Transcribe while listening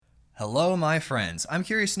Hello, my friends. I'm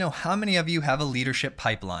curious to know how many of you have a leadership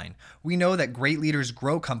pipeline. We know that great leaders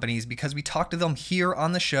grow companies because we talk to them here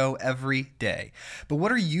on the show every day. But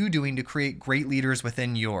what are you doing to create great leaders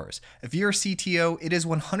within yours? If you're a CTO, it is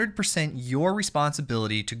 100% your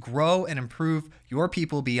responsibility to grow and improve your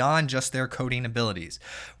people beyond just their coding abilities.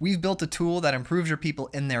 We've built a tool that improves your people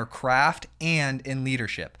in their craft and in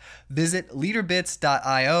leadership. Visit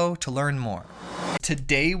leaderbits.io to learn more.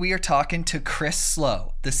 Today we are talking to Chris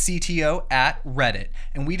Slow, the CTO at Reddit,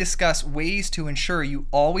 and we discuss ways to ensure you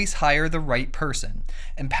always hire the right person,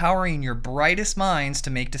 empowering your brightest minds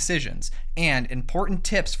to make decisions, and important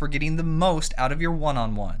tips for getting the most out of your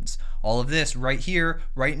one-on-ones. All of this right here,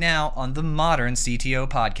 right now on the Modern CTO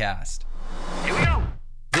Podcast. Here we go.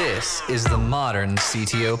 This is the Modern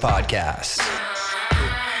CTO Podcast.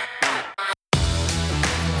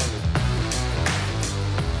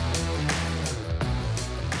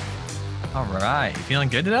 All right. You feeling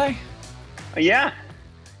good today? Yeah,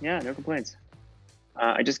 no complaints.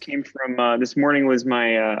 I just came from this morning was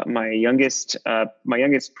my youngest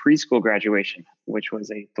preschool graduation, which was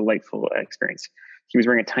a delightful experience. He was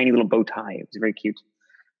wearing a tiny little bow tie. It was very cute.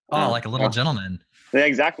 Oh, like a little gentleman. Yeah,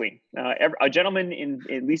 exactly. A gentleman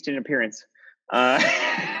at least in appearance. How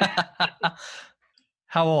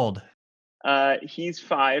old? He's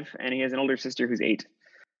 5, and he has an older sister who's 8.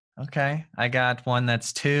 Okay. I got one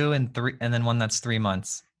that's 2 and 3, and then one that's 3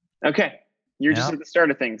 months. Okay. You're just at the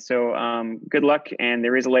start of things. So good luck. And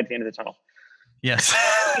there is a light at the end of the tunnel. Yes.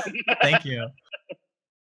 Thank you.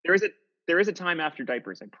 There is a time after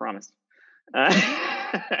diapers, I promise.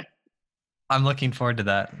 I'm looking forward to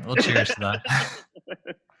that. Well, cheers to that.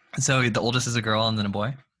 So the oldest is a girl and then a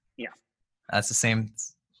boy? Yeah. That's the same.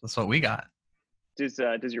 That's what we got. Does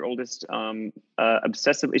your oldest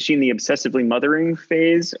obsessive? Is she in the obsessively mothering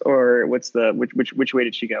phase, or which way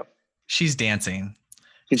did she go? She's dancing.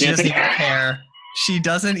 She doesn't even care. She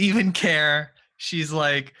doesn't even care. She's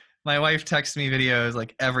like, my wife texts me videos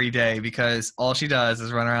like every day because all she does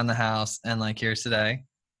is run around the house and like, here's today,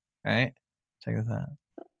 right? Check this out.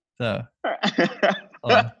 So,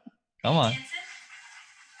 hold on. Come on.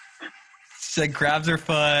 She like grabs her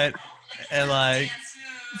foot and like.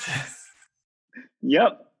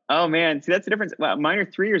 Yep. Oh man, see that's the difference. Well, mine are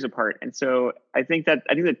 3 years apart, and so I think that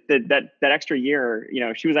extra year,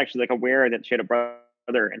 she was actually like aware that she had a brother,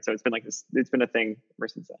 and so it's been like this. It's been a thing ever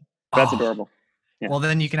since then. So that's adorable. Yeah. Well,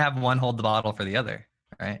 then you can have one hold the bottle for the other,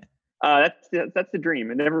 right? That's the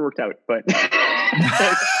dream. It never worked out, but.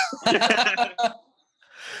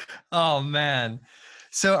 Oh man.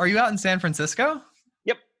 So are you out in San Francisco?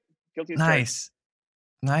 Yep. Guilty as charged.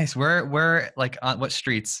 Nice. Where like on what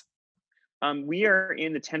streets? We are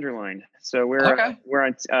in the Tenderloin, so we're on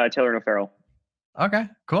Taylor and O'Farrell. Okay,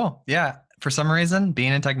 cool. Yeah. For some reason,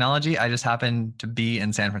 being in technology, I just happen to be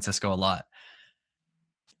in San Francisco a lot.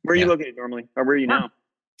 Where are you located normally, or where are you now?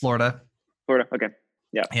 Florida. Okay.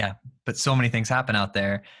 Yeah. Yeah, but so many things happen out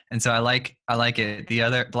there, and so I like it.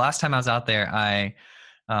 The last time I was out there, I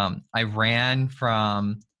ran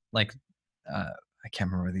from like I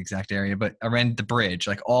can't remember the exact area, but I ran the bridge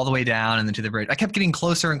like all the way down and then to the bridge. I kept getting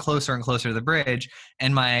closer and closer and closer to the bridge,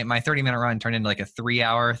 and my 30-minute run turned into like a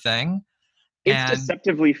 3-hour thing. It's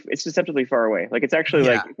deceptively far away. Like it's actually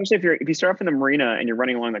like, especially if you start from the marina and you're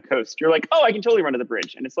running along the coast, you're like, oh, I can totally run to the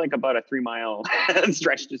bridge, and it's like about a 3-mile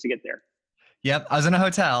stretch just to get there. Yep. I was in a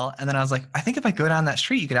hotel and then I was like, I think if I go down that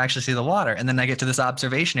street, you could actually see the water. And then I get to this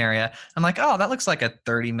observation area. I'm like, oh, that looks like a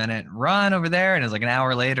 30-minute run over there. And it's like an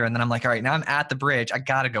hour later. And then I'm like, all right, now I'm at the bridge. I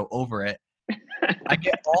got to go over it. I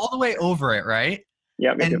get all the way over it. Right.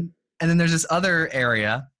 Yeah. And then there's this other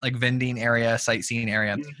area, like vending area, sightseeing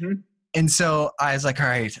area. Mm-hmm. And so I was like, all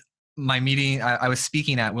right, my meeting, I was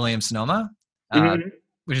speaking at Williams Sonoma,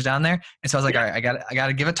 which is down there. And so I was like, all right, I got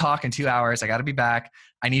to give a talk in 2 hours. I got to be back.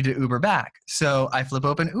 I need to Uber back. So I flip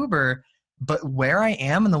open Uber, but where I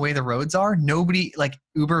am and the way the roads are, nobody like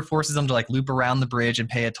Uber forces them to like loop around the bridge and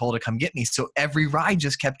pay a toll to come get me. So every ride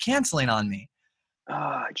just kept canceling on me.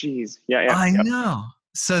 Oh, geez. Yeah. I know.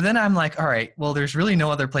 So then I'm like, all right, well, there's really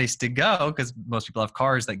no other place to go because most people have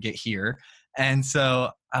cars that get here. And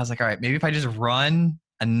so I was like, all right, maybe if I just run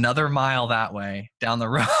another mile that way down the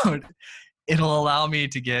road, it'll allow me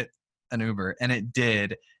to get an Uber. And it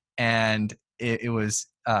did. And it was,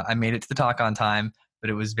 I made it to the talk on time,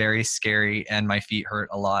 but it was very scary and my feet hurt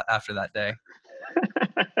a lot after that day.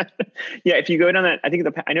 Yeah. If you go down that,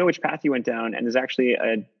 I know which path you went down, and there's actually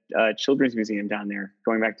a children's museum down there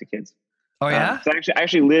going back to kids. Oh yeah. So I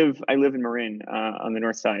live in Marin, on the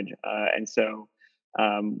north side. And so,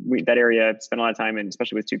 that area spent a lot of time in,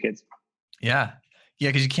 especially with 2 kids. Yeah.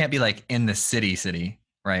 Yeah. Cause you can't be like in the city.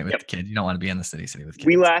 right? With Yep. the kids. You don't want to be in the city with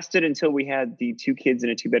We kids. lasted until we had the 2 kids in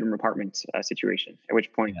a 2-bedroom apartment situation, at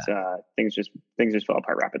which point Yeah. things just fell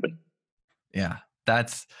apart rapidly. Yeah.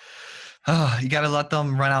 That's, oh, you got to let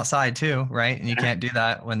them run outside too, right? And you Yeah, can't do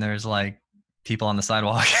that when there's like people on the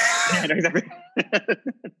sidewalk. yeah, no, exactly.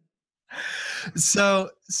 So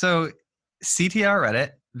CTR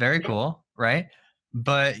Reddit, very Yep. cool, right?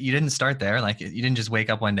 But you didn't start there. Like you didn't just wake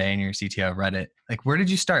up one day and you're CTO Reddit. Like where did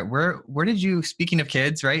you start? Where did you, speaking of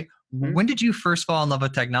kids, right? Mhm. When did you first fall in love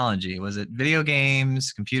with technology? Was it video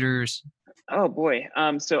games, computers? Oh boy.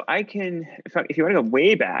 So I can, if you want to go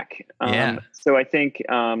way back. Yeah. So I think,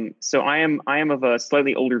 so I am of a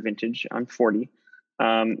slightly older vintage. I'm 40,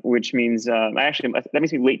 which means that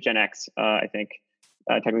makes me late Gen X. I think,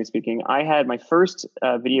 technically speaking, I had my first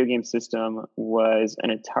video game system was an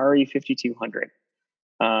Atari 5200,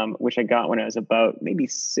 which I got when I was about maybe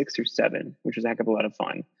 6 or 7, which was a heck of a lot of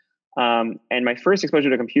fun. And my first exposure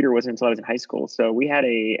to a computer wasn't until I was in high school. So we got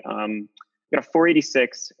a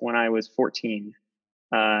 486 when I was 14,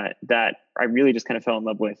 that I really just kind of fell in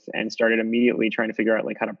love with and started immediately trying to figure out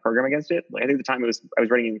like how to program against it. Like I think at the time I was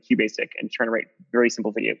writing in QBasic and trying to write very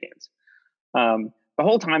simple video games. The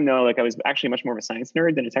whole time though, like I was actually much more of a science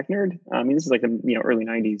nerd than a tech nerd. I mean, this is like the early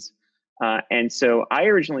 '90s, and so I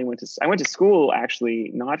originally went to school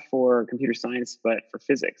actually not for computer science but for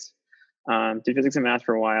physics. Did physics and math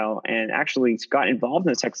for a while, and actually got involved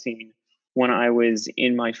in the tech scene when I was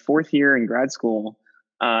in my 4th year in grad school,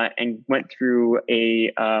 and went through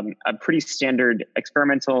a pretty standard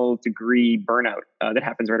experimental degree burnout that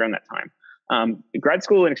happens right around that time. Grad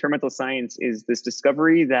school in experimental science is this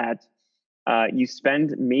discovery that you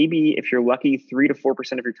spend maybe, if you're lucky, 3 to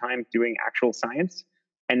 4% of your time doing actual science,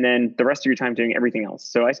 and then the rest of your time doing everything else.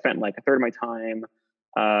 So I spent like a third of my time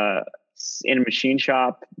uh, in a machine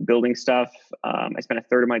shop building stuff. I spent a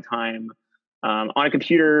third of my time on a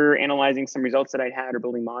computer analyzing some results that I had or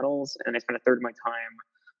building models, and I spent a third of my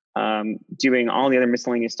time doing all the other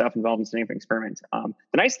miscellaneous stuff involved in setting up an experiment. The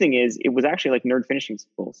nice thing is, it was actually like nerd finishing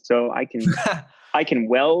school, so I can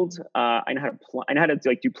weld. I know how to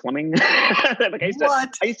like do plumbing. Like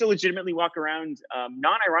What? I used to legitimately walk around,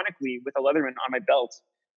 non-ironically, with a Leatherman on my belt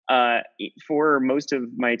for most of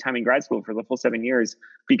my time in grad school for the full 7 years,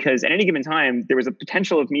 because at any given time there was a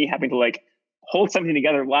potential of me having to like hold something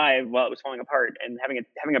together live while it was falling apart, and having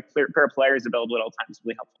a pair of pliers available at all times was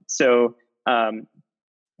really helpful. So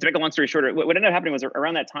to make a long story shorter, what ended up happening was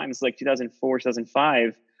around that time, it's like 2004,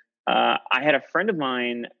 2005. I had a friend of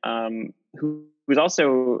mine who was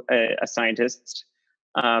also a scientist,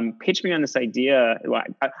 pitched me on this idea. Well,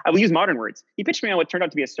 I will use modern words. He pitched me on what turned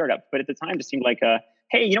out to be a startup, but at the time just seemed like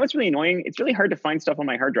hey, you know what's really annoying? It's really hard to find stuff on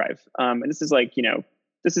my hard drive. And this is like,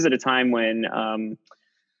 this is at a time when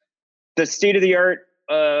the state of the art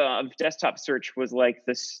of desktop search was like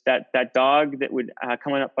that dog that would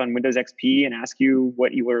come up on Windows XP and ask you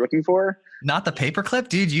what you were looking for. Not the paperclip,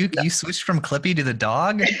 dude. You switched from Clippy to the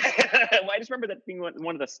dog. Well, I just remember that being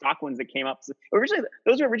one of the stock ones that came up. So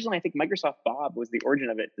those were originally, I think, Microsoft Bob was the origin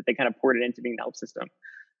of it, that they kind of ported into being the help system.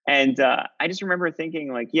 And I just remember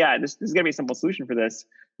thinking, like, yeah, this is gonna be a simple solution for this.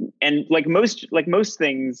 And like most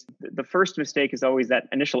things, the first mistake is always that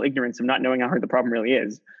initial ignorance of not knowing how hard the problem really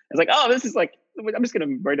is. It's like, oh, this is like, I'm just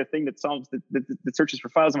gonna write a thing that solves that searches for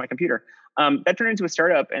files on my computer. That turned into a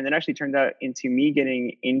startup, and then actually turned out into me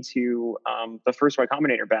getting into the first Y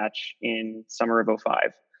Combinator batch in summer of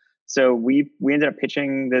 '05. So we ended up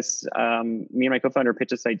pitching this. Me and my co-founder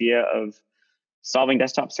pitched this idea of solving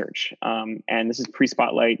desktop search. And this is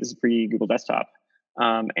pre-Spotlight, this is pre-Google Desktop,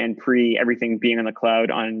 and pre everything being on the cloud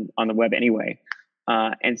on the web anyway.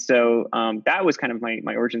 And so that was kind of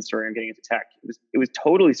my origin story on getting into tech. It was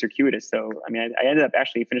totally circuitous. So I mean, I ended up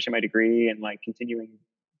actually finishing my degree and like continuing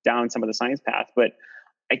down some of the science path. But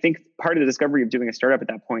I think part of the discovery of doing a startup at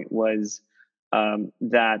that point was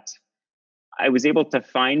that I was able to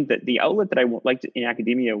find that the outlet that I liked in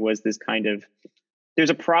academia was this kind of, there's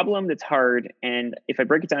a problem that's hard, and if I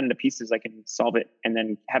break it down into pieces, I can solve it and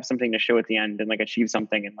then have something to show at the end and like achieve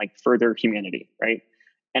something and like further humanity, right?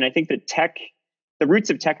 And I think that the roots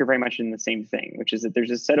of tech are very much in the same thing, which is that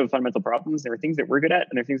there's a set of fundamental problems. There are things that we're good at,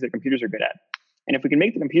 and there are things that computers are good at. And if we can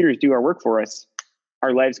make the computers do our work for us,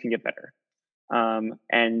 our lives can get better.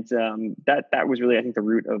 That was really, I think, the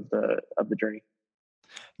root of the journey.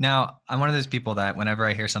 Now, I'm one of those people that whenever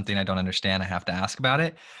I hear something I don't understand, I have to ask about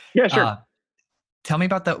it. Yeah, sure. Tell me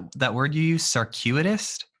about that word you use,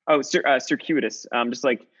 circuitous. Oh, circuitous. Just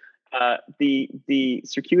like the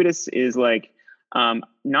circuitous is like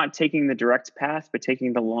not taking the direct path, but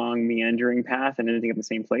taking the long meandering path and ending up in the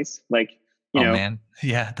same place. Like, Oh man,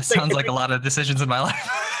 yeah, that sounds like a lot of decisions in my life.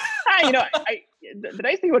 I the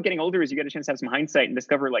nice thing about getting older is you get a chance to have some hindsight and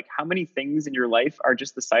discover like how many things in your life are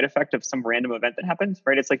just the side effect of some random event that happens,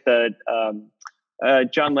 right? It's like the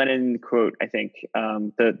John Lennon quote, I think,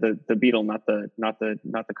 the Beatle, not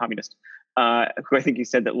the communist, who I think he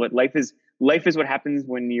said that what life is what happens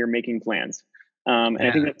when you're making plans. And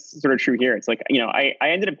I think that's sort of true here. It's like, I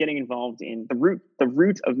ended up getting involved in the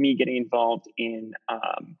root of me getting involved in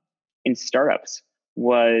startups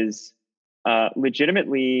was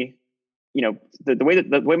legitimately,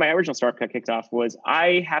 the way my original startup got kicked off was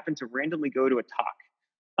I happened to randomly go to a talk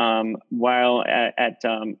while at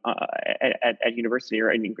university or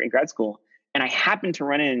in grad school, and I happened to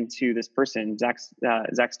run into this person, Zach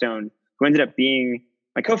Stone, who ended up being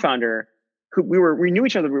my co-founder. Who we knew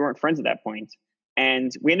each other, we weren't friends at that point,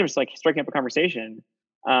 and we ended up just like striking up a conversation.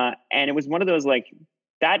 And it was one of those like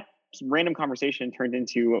that random conversation turned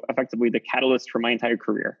into effectively the catalyst for my entire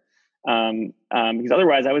career. Because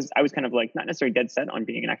otherwise I was kind of like not necessarily dead set on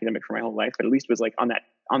being an academic for my whole life, but at least was like on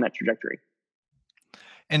that trajectory.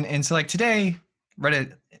 And so like today,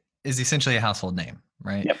 Reddit is essentially a household name,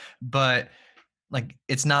 right? Yep. But like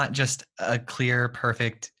it's not just a clear,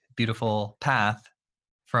 perfect, beautiful path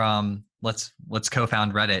from let's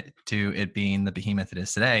co-found Reddit to it being the behemoth it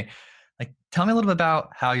is today. Like tell me a little bit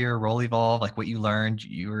about how your role evolved, like what you learned.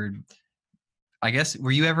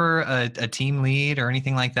 Were you ever a team lead or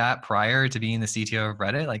anything like that prior to being the CTO of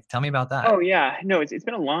Reddit? Like tell me about that. Oh yeah, no, it's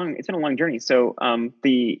been a long journey. So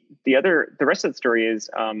the rest of the story is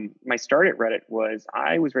my start at Reddit was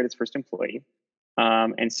I was Reddit's first employee.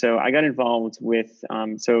 And so I got involved with,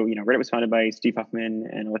 Reddit was founded by Steve Huffman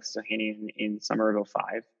and Alexis Ohanian in summer of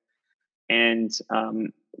 2005. And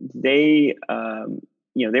they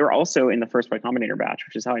were also in the first Y Combinator batch,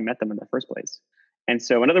 which is how I met them in the first place. And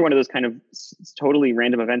so another one of those kind of totally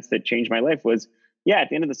random events that changed my life was, at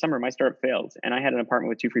the end of the summer, my startup failed. And I had an apartment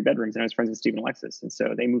with 2 free bedrooms and I was friends with Steve and Alexis. And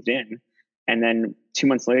so they moved in. And then 2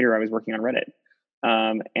 months later, I was working on Reddit.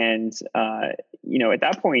 At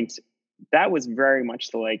that point, that was very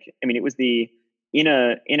much it was in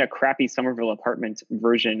a crappy Somerville apartment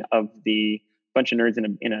version of the bunch of nerds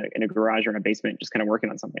in a garage or in a basement, just kind of working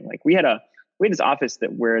on something. Like we had this office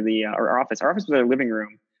our office was our living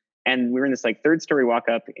room, and we were in this like 3rd story walk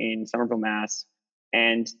up in Somerville, Mass.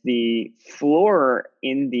 And the floor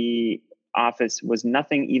in the office was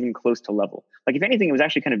nothing even close to level. Like if anything, it was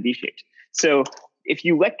actually kind of V-shaped. So if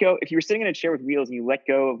you were sitting in a chair with wheels and you let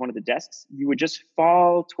go of one of the desks, you would just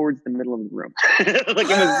fall towards the middle of the room. Like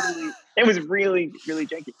it was really, really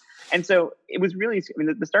janky. And so it was really,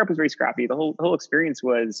 the startup was very scrappy. The whole experience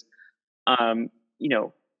was,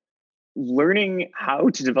 learning how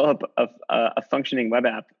to develop a functioning web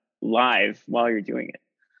app live while you're doing it.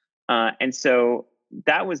 And so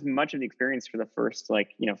that was much of the experience for the first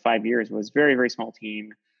 5 years. Was very, very small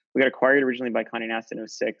team. We got acquired originally by Condé Nast in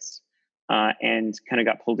 2006. And kind of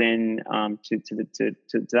got pulled in to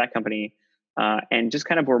that company, and just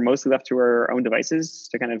kind of were mostly left to our own devices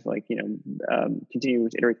to kind of continue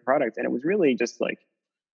to iterate the product. And it was really just like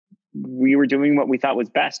we were doing what we thought was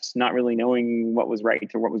best, not really knowing what was right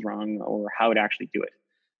or what was wrong or how to actually do it.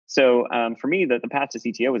 So for me, the path to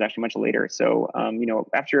CTO was actually much later. So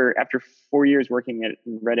after 4 years working at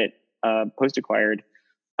Reddit, post acquired,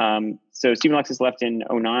 so Steve and Alexis left in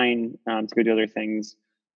 2009 to go do other things.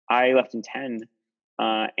 I left in 2010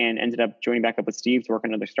 and ended up joining back up with Steve to work on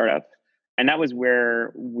another startup. And that was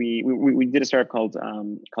where we did a startup called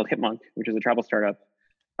Hipmunk, which is a travel startup.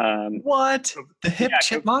 What? The Hip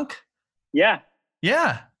Chipmunk? Yeah.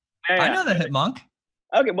 I know the Hipmunk.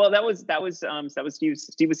 Okay, well that was Steve.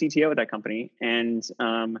 Steve was CTO at that company, and so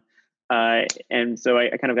I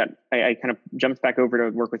kind of jumped back over to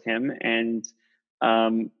work with him, and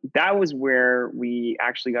that was where we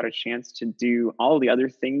actually got a chance to do all the other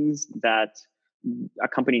things that a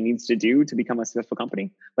company needs to do to become a successful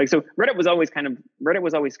company. Like, so Reddit was always kind of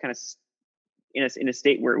in a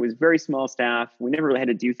state where it was very small staff. We never really had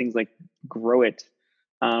to do things like grow it.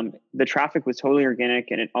 The traffic was totally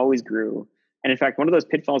organic and it always grew. And in fact, one of those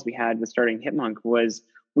pitfalls we had with starting Hipmunk was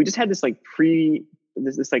we just had this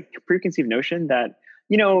preconceived notion that,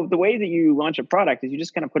 the way that you launch a product is you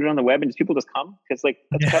just kind of put it on the web and people just come. Because I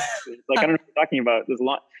don't know what you're talking about. There's a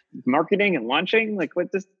lot marketing and launching,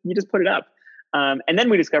 you just put it up. And then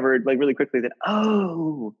we discovered really quickly that,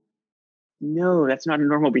 oh, no, that's not a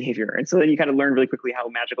normal behavior. And so then you kind of learn really quickly how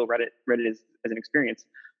magical Reddit is as an experience.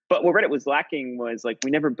 But what Reddit was lacking was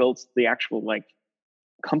we never built the actual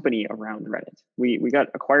company around Reddit. We got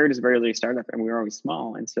acquired as a very early startup and we were always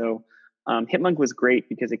small. And so Hipmunk was great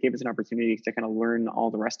because it gave us an opportunity to kind of learn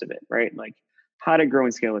all the rest of it, right? Like how to grow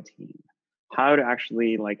and scale a team, how to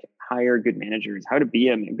actually hire good managers, how to be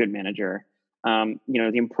a good manager,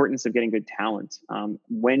 The importance of getting good talent.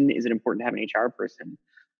 When is it important to have an HR person?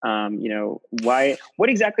 What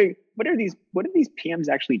do these PMs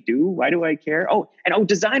actually do? Why do I care?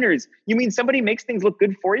 Designers, you mean somebody makes things look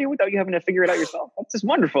good for you without you having to figure it out yourself? That's just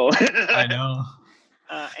wonderful. I know.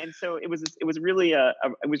 And so it was really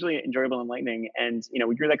enjoyable and enlightening. And,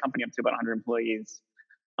 we grew that company up to about 100 employees.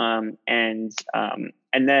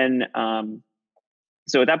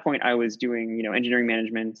 So at that point I was doing, engineering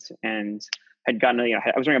management, and had gotten,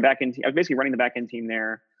 I was running I was basically running the back end team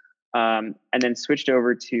there. And then switched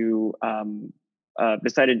over to,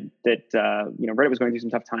 decided that, Reddit was going through some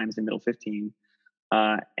tough times in middle 15,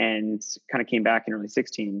 and kind of came back in early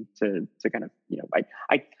 16 to kind of,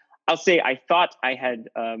 I'll say I thought I had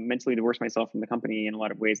mentally divorced myself from the company in a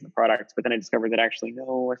lot of ways in the products, but then I discovered that actually,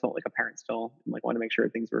 no, I felt like a parent still, and wanted to make sure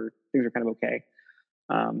things were kind of okay.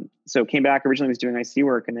 So came back, originally was doing IC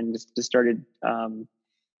work, and then just started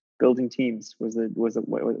building teams what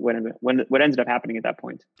ended up happening at that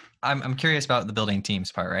point. I'm curious about the building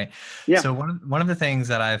teams part, right? Yeah. So one of the things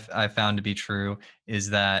that I've found to be true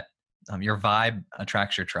is that your vibe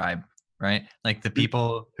attracts your tribe, right? Like the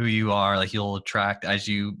people who you are, like you'll attract as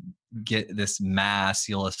you get this mass,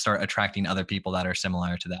 you'll start attracting other people that are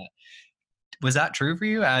similar to that. Was that true for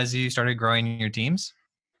you as you started growing your teams?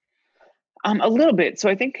 A little bit. So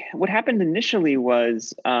I think what happened initially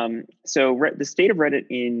was, the state of Reddit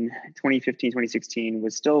in 2015, 2016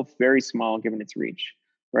 was still very small given its reach,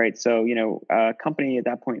 right? So, a company at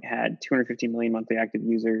that point had 250 million monthly active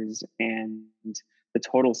users, and the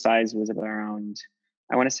total size was around,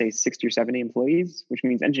 I want to say 60 or 70 employees, which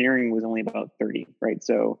means engineering was only about 30, right?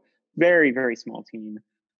 So very, very small team.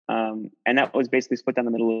 And that was basically split down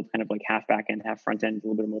the middle of kind of like half back end, half front end, a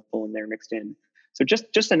little bit of mobile in there mixed in. So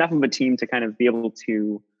just enough of a team to kind of be able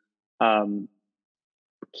to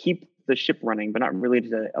keep the ship running, but not really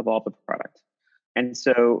to evolve the product. And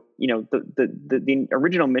so, the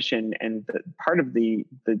original mission and the part of the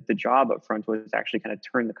job up front was actually kind of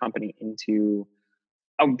turn the company into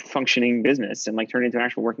a functioning business and turn it into an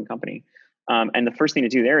actual working company. And the first thing to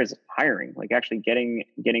do there is hiring, actually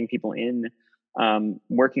getting people in,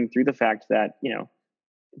 working through the fact that,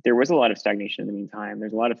 there was a lot of stagnation in the meantime.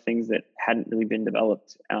 There's a lot of things that hadn't really been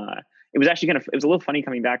developed. It was actually it was a little funny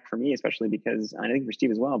coming back for me, especially because, and I think for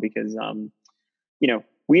Steve as well, because,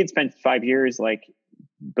 we had spent 5 years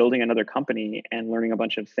building another company and learning a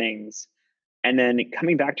bunch of things. And then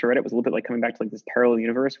coming back to Reddit was a little bit like coming back to this parallel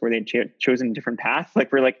universe where they'd chosen a different path.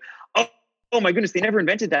 We're like, oh my goodness, they never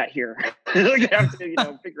invented that here. They have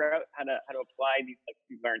to, figure out how to apply these things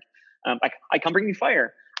we've learned. I come bring me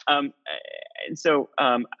fire. And so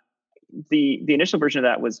the initial version of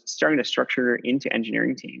that was starting to structure into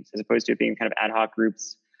engineering teams as opposed to it being kind of ad hoc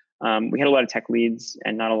groups. We had a lot of tech leads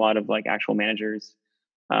and not a lot of actual managers.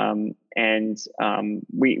 We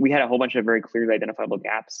had a whole bunch of very clearly identifiable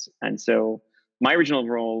gaps. And so my original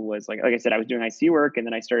role was like I said, I was doing IC work, and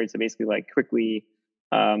then I started to basically quickly.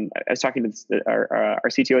 I was talking to our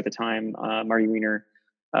CTO at the time, Marty Wiener,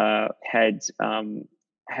 had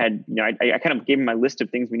I kind of gave him my list of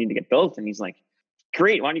things we need to get built, and he's like,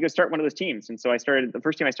 "Great, why don't you go start one of those teams?" And so I started. The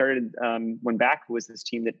first team I started when back was this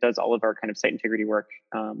team that does all of our kind of site integrity work,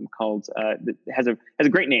 called has a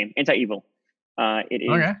great name, Anti-Evil. It is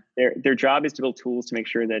okay. Their job is to build tools to make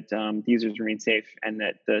sure that the users remain safe and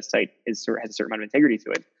that the site has a certain amount of integrity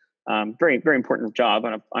to it. Very, very important job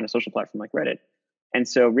on a social platform like Reddit. And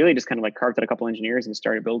so really just kind of carved out a couple engineers and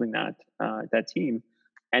started building that team.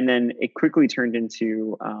 And then it quickly turned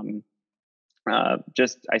into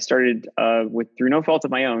I started through no fault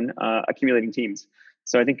of my own, accumulating teams.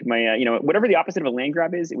 So I think my, whatever the opposite of a land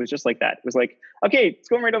grab is, it was just like that. It was like, okay, it's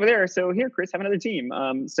going right over there. So here, Chris, have another team.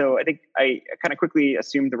 So I think I kind of quickly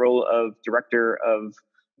assumed the role of director of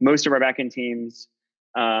most of our backend teams,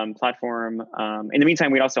 platform. In the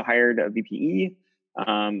meantime, we'd also hired a VPE.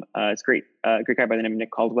 It's great guy by the name of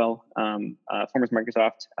Nick Caldwell, former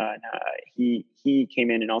Microsoft. He came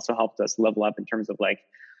in and also helped us level up in terms of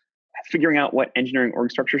figuring out what engineering org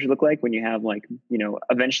structure should look like when you have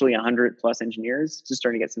eventually 100 plus engineers, just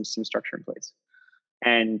starting to get some structure in place.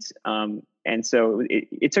 And so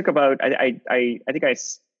it took about, I think I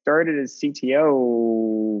started as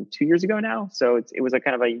CTO 2 years ago now. So it was a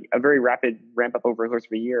kind of a very rapid ramp up over the course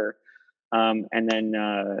of a year. And then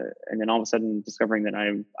all of a sudden discovering that I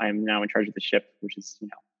am now in charge of the ship, which is,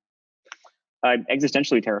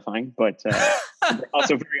 existentially terrifying, but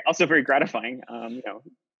also very gratifying.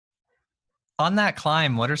 On that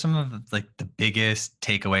climb, what are some of the biggest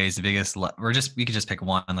takeaways, you could just pick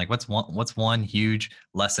one, what's one huge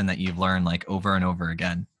lesson that you've learned over and over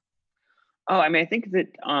again? Oh, I mean, I think that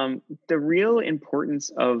the real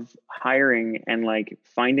importance of hiring and like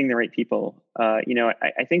finding the right people, I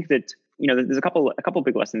think that there's a couple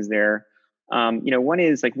big lessons there. One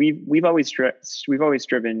is like we've always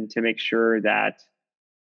striven to make sure that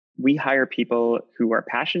we hire people who are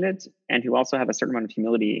passionate and who also have a certain amount of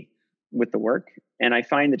humility with the work. And I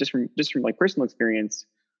find that just from like personal experience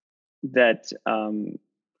that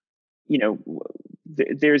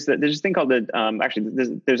there's this thing called the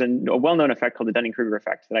actually there's a well-known effect called the Dunning-Kruger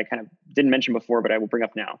effect that I kind of didn't mention before, but I will bring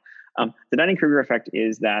up now. The Dunning-Kruger effect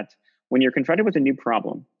is that when you're confronted with a new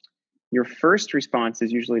problem, your first response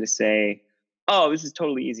is usually to say, "Oh, this is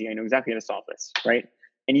totally easy. I know exactly how to solve this." Right?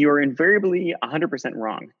 And you are invariably 100%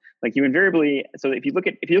 wrong. Like you invariably. So if you look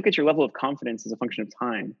at your level of confidence as a function of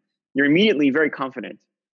time, you're immediately very confident,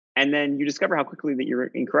 and then you discover how quickly that you're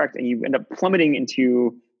incorrect, and you end up plummeting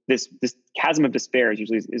into this chasm of despair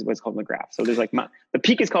is what's called in the graph. So there's like the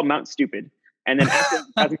peak is called Mount Stupid, and then after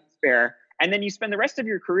the chasm of despair, and then you spend the rest of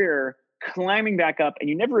your career climbing back up, and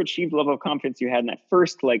you never achieved the level of confidence you had in that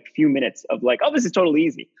first like few minutes of like, oh, this is totally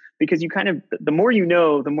easy, because you kind of the more you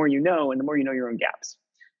know, and the more you know your own gaps.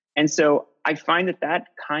 And so I find that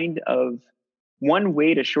kind of one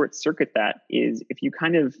way to short circuit that is if you've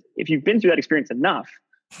been through that experience enough,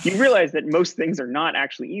 you realize that most things are not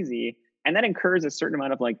actually easy. And that incurs a certain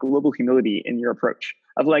amount of like global humility in your approach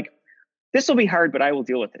of like, this will be hard, but I will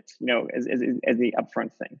deal with it, as the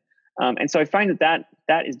upfront thing. And so I find that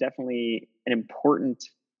is definitely an important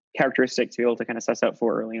characteristic to be able to kind of suss out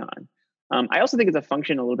for early on. I also think it's a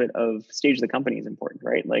function a little bit of stage of the company is important,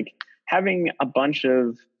 right? Like having a bunch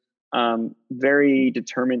of very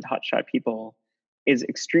determined hotshot people is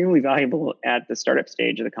extremely valuable at the startup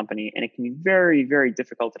stage of the company. And it can be very, very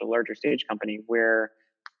difficult at a larger stage company where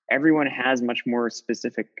everyone has much more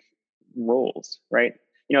specific roles, right?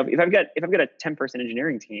 If I've got a 10-person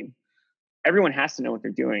engineering team, everyone has to know what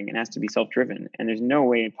they're doing and has to be self-driven. And there's no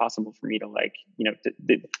way possible for me to like,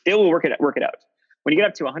 they will work it out. When you get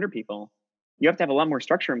up to 100 people, you have to have a lot more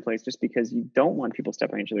structure in place just because you don't want people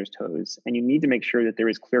stepping on each other's toes. And you need to make sure that there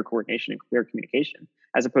is clear coordination and clear communication,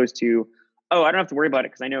 as opposed to, oh, I don't have to worry about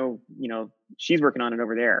it because I know, she's working on it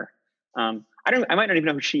over there. I might not even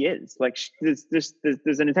know who she is. Like there's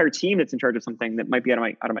an entire team that's in charge of something that might be out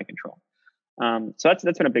of my control. So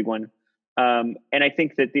that's been a big one. And I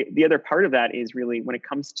think that the other part of that is really when it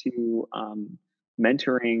comes to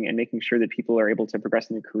mentoring and making sure that people are able to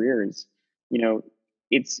progress in their careers,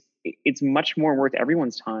 it's much more worth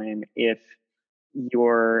everyone's time if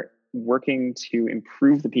you're working to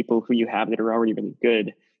improve the people who you have that are already really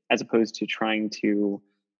good, as opposed to trying to,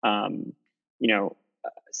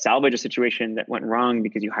 salvage a situation that went wrong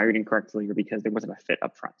because you hired incorrectly or because there wasn't a fit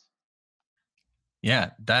up front.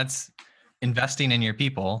 Yeah, that's investing in your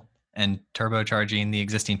people and turbocharging the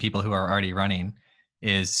existing people who are already running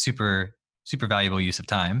is super, super valuable use of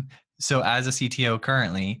time. So as a CTO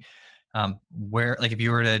currently, where like if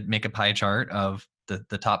you were to make a pie chart of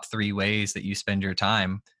the top 3 ways that you spend your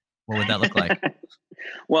time, what would that look like?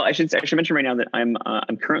 Well, I should mention right now that I'm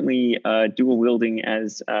currently dual wielding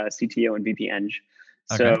as CTO and VP Eng.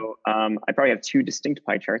 Okay. So I probably have 2 distinct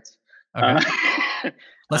pie charts. Okay.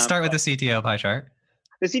 Let's start with the CTO pie chart.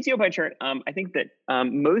 The CTO pie chart, I think that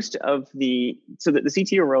most of the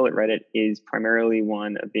CTO role at Reddit is primarily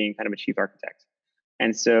one of being kind of a chief architect.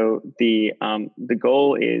 And so the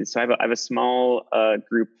goal is, so I have a small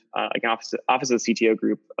group, like an office of the CTO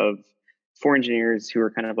group of 4 engineers who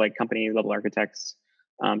are kind of like company level architects,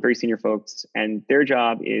 very senior folks, and their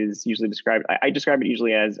job is usually described. I describe it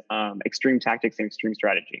usually as extreme tactics and extreme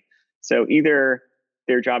strategy. So either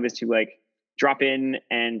their job is to like drop in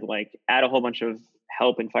and like add a whole bunch of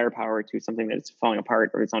help and firepower to something that's falling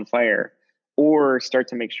apart or it's on fire, or start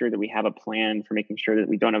to make sure that we have a plan for making sure that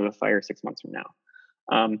we don't have a fire 6 months from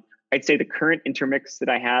now. I'd say the current intermix that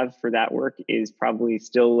I have for that work is probably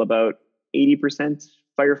still about 80%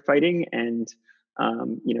 firefighting and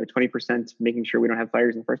 20% making sure we don't have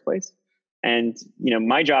fires in the first place. And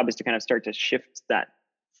my job is to kind of start to shift that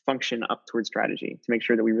function up towards strategy to make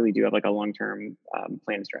sure that we really do have like a long-term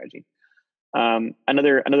plan and strategy.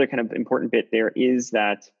 Another kind of important bit there is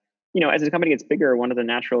that as the company gets bigger, one of the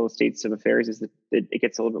natural states of affairs is that it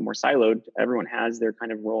gets a little bit more siloed. Everyone has their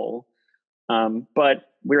kind of role. But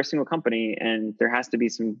we're a single company, and there has to be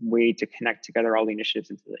some way to connect together all the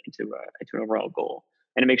initiatives into an overall goal,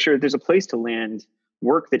 and to make sure that there's a place to land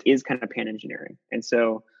work that is kind of pan engineering. And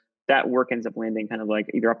so that work ends up landing kind of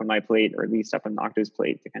like either up on my plate or at least up on Octo's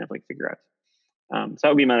plate to kind of like figure out. So that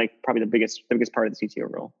would be my probably the biggest part of the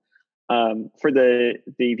CTO role. For the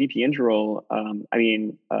VP Eng role,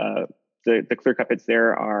 the clear cut bits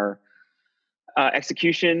there are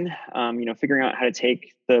Execution, figuring out how to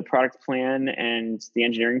take the product plan and the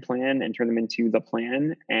engineering plan and turn them into the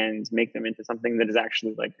plan and make them into something that is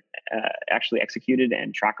actually actually executed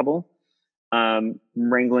and trackable.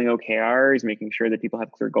 Wrangling OKRs, making sure that people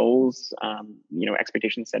have clear goals,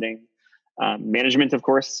 expectation setting, management, of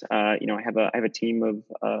course. I have a team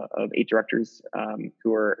of 8 directors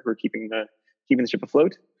who are keeping the ship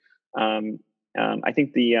afloat. I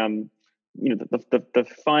think the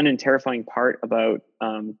fun and terrifying part about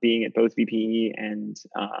being at both VP and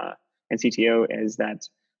CTO is that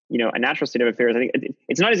a natural state of affairs. I think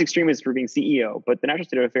it's not as extreme as for being CEO, but the natural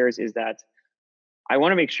state of affairs is that I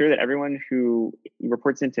want to make sure that everyone who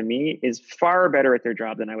reports into me is far better at their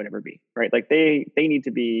job than I would ever be. Right? Like they need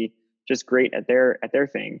to be just great at their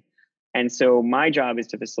thing, and so my job is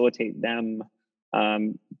to facilitate them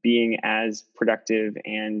being as productive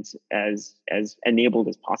and as enabled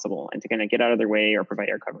as possible, and to kind of get out of their way or provide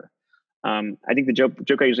air cover. I think the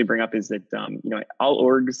joke I usually bring up is that all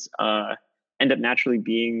orgs end up naturally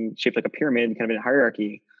being shaped like a pyramid, kind of in a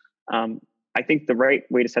hierarchy. I think the right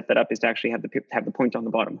way to set that up is to actually have the point on the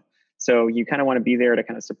bottom. So you kind of want to be there to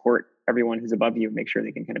kind of support everyone who's above you, make sure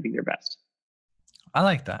they can kind of be their best. I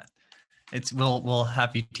like that. We'll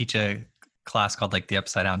have you teach a class called like the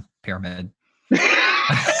Upside Down Pyramid. It's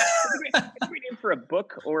a great name for a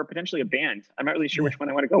book or potentially a band. I'm not really sure which one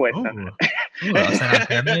I want to go with. Upside Down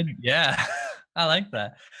Pyramid. Yeah, I like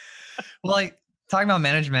that. Well, like talking about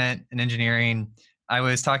management and engineering, I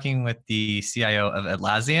was talking with the CIO of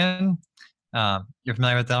Atlassian. You're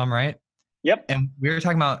familiar with them, right? Yep. And we were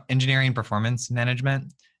talking about engineering performance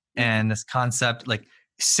management and this concept, like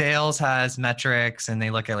sales has metrics and they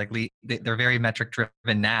look at they're very metric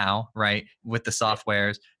driven now, right? With the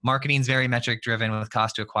softwares, marketing's very metric driven with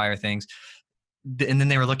cost to acquire things. And then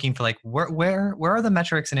they were looking for like, where are the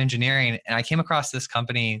metrics in engineering? And I came across this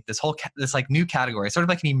company, this like new category, sort of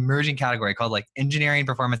like an emerging category called like engineering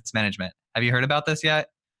performance management. Have you heard about this yet?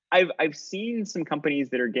 I've seen some companies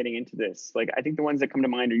that are getting into this. Like, I think the ones that come to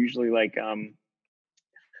mind are usually like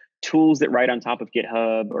tools that ride on top of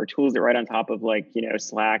GitHub or tools that ride on top of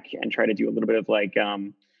Slack and try to do a little bit of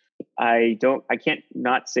I can't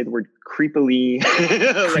not say the word creepily,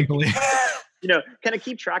 kind of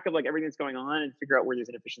keep track of like everything that's going on and figure out where there's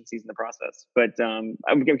inefficiencies in the process. But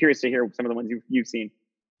I'm curious to hear some of the ones you've seen.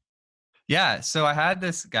 Yeah. So I had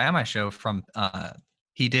this guy on my show from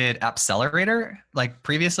he did Appcelerator like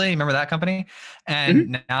previously. Remember that company?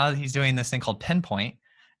 And now he's doing this thing called Pinpoint,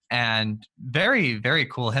 and very, very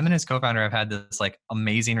cool. Him and his co-founder have had this like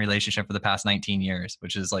amazing relationship for the past 19 years,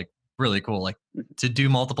 which is like really cool. Like to do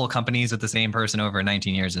multiple companies with the same person over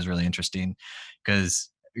 19 years is really interesting because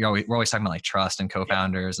we're always talking about like trust and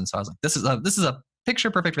co-founders. And so I was like, this is a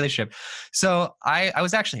picture perfect relationship. So I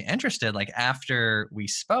was actually interested like after we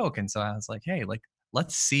spoke. And so I was like, hey, like,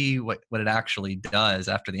 let's see what it actually does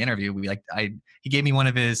after the interview. He gave me one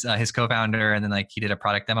of his co-founder, and then like he did a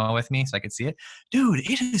product demo with me so I could see it. Dude,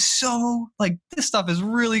 it is so like this stuff is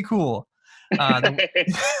really cool.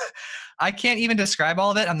 I can't even describe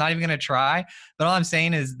all of it. I'm not even going to try. But all I'm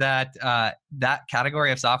saying is that that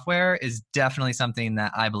category of software is definitely something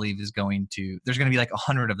that I believe there's going to be like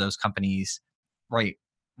 100 of those companies right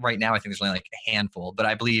now. I think there's only like a handful, but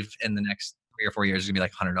I believe in the next 3 or 4 years, there's going to be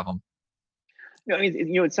like 100 of them. No, I mean,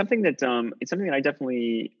 it's something that I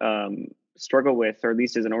definitely struggle with, or at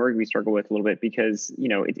least as an org, we struggle with a little bit because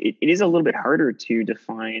it is a little bit harder to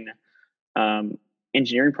define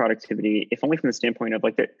engineering productivity, if only from the standpoint of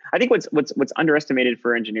I think what's underestimated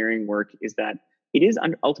for engineering work is that it is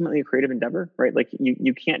ultimately a creative endeavor, right? Like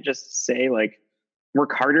you can't just say like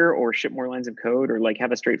work harder or ship more lines of code or like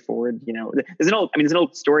have a straightforward. There's an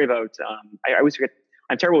old story about I always forget.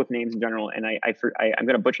 I'm terrible with names in general, and I'm going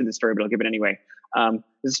to butcher this story, but I'll give it anyway. There's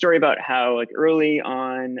a story about how like early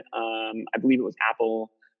on, I believe it was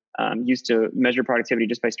Apple, used to measure productivity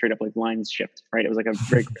just by straight up like lines shipped, right? It was like a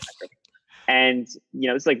very quick metric. And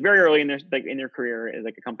it's like very early in their career as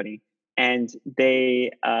like a company, and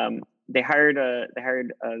they hired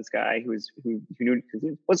this guy who knew,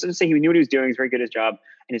 let's just say he knew what he was doing. He's very good at his job,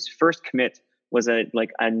 and his first commit was a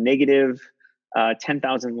negative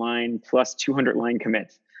 10,000 line plus 200 line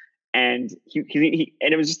commit. And he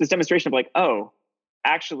and it was just this demonstration of like, oh,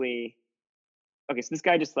 actually, okay, so this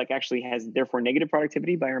guy just like actually has therefore negative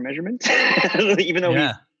productivity by our measurement, even though he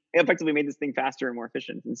effectively made this thing faster and more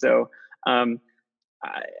efficient. And so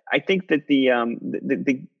I think that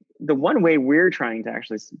the one way we're trying to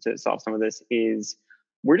actually to solve some of this is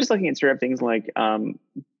we're just looking at sort of things like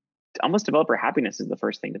almost developer happiness is the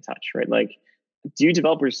first thing to touch, right? Like, do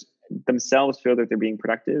developers themselves feel that they're being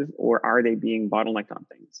productive, or are they being bottlenecked on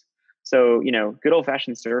things? So, good old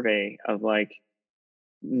fashioned survey of like,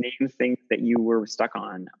 name things that you were stuck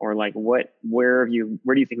on, or like where do you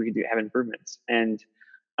think we could have improvements? And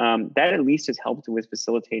that at least has helped with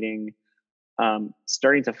facilitating,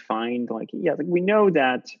 starting to find like we know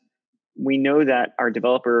that our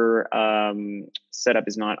developer setup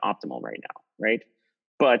is not optimal right now, right?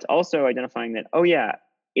 But also identifying that,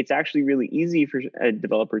 it's actually really easy for a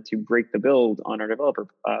developer to break the build on our developer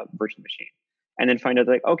virtual machine, and then find out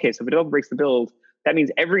like, okay, so if a developer breaks the build, that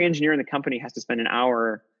means every engineer in the company has to spend an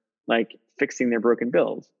hour like fixing their broken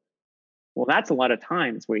build. Well, that's a lot of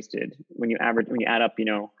time that's wasted when you add up,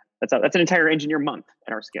 that's an entire engineer month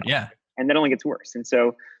at our scale. Yeah. And that only gets worse. And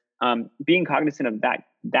so being cognizant of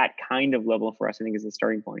that kind of level for us, I think, is the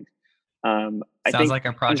starting point. Sounds like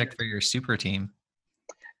a project for your super team.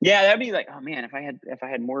 Yeah, that'd be like, oh man, if I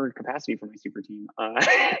had more capacity for my super team, I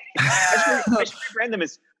should rebrand them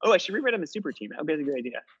as super team. That would be a good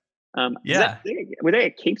idea. Would they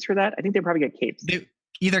get capes for that? I think they probably get capes.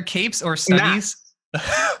 Either capes or Snuggies.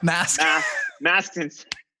 Masks,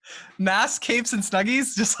 capes, and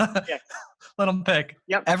Snuggies. Just let them pick.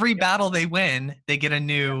 Yep. Every battle they win, they get a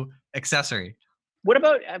new accessory. What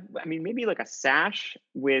about, maybe like a sash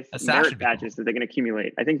with merit badges that they can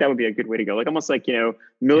accumulate? I think that would be a good way to go. Like almost like,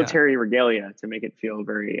 military regalia to make it feel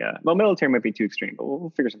very, military might be too extreme, but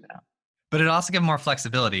we'll figure something out. But it also gives more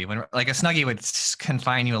flexibility. When like a Snuggie would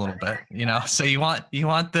confine you a little bit, so you want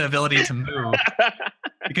the ability to move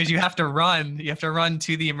because you have to run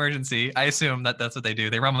to the emergency. I assume that's what they do.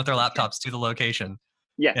 They run with their laptops to the location.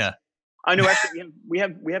 Yes. Yeah. I know. Actually, we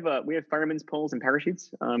have firemen's poles and parachutes.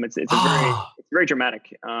 It's very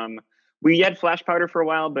dramatic. We had flash powder for a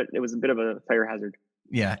while, but it was a bit of a fire hazard.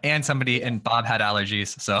 Yeah, and Bob had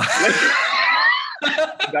allergies, so.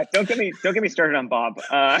 Don't get me started on Bob.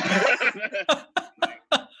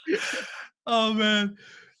 Oh man,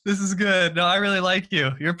 this is good. No, I really like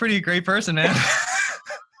you. You're a pretty great person, man.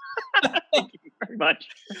 Thank you very much.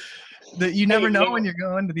 That you never know when you're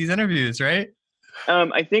going to these interviews, right?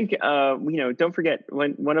 I think don't forget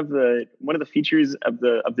one of the features of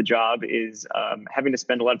the job is having to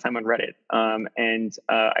spend a lot of time on Reddit. And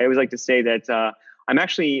I always like to say that I'm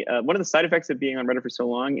actually one of the side effects of being on Reddit for so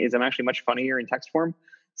long is I'm actually much funnier in text form.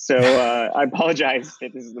 So I apologize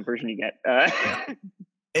if this is the version you get.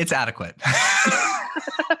 It's adequate.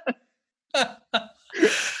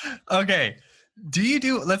 Okay.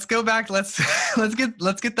 Let's go back. Let's get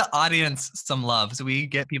the audience some love. So we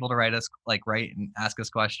get people to write and ask us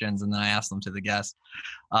questions, and then I ask them to the guests.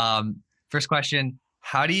 First question,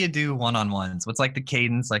 how do you do one-on-ones? What's like the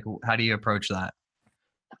cadence? Like, how do you approach that?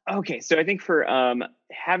 Okay. So I think for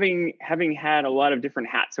having had a lot of different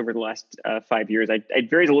hats over the last 5 years, it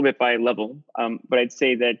varies a little bit by level. But I'd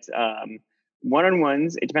say that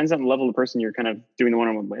one-on-ones, it depends on the level of the person you're kind of doing the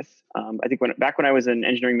one-on-one with. I think when I was an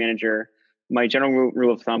engineering manager, my general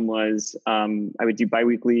rule of thumb was I would do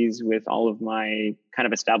biweeklies with all of my kind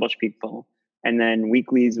of established people, and then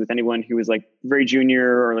weeklies with anyone who was like very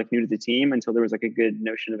junior or like new to the team until there was like a good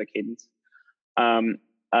notion of a cadence.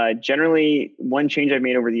 Generally, one change I've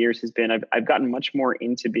made over the years has been I've gotten much more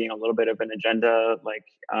into being a little bit of an agenda,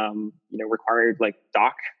 required like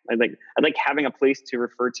doc. I like having a place to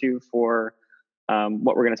refer to for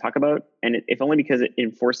what we're going to talk about, and if only because it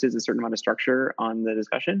enforces a certain amount of structure on the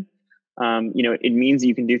discussion. It means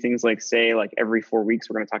you can do things like say, like every 4 weeks,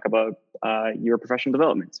 we're going to talk about your professional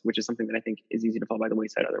development, which is something that I think is easy to fall by the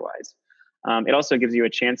wayside otherwise. It also gives you a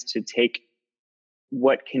chance to take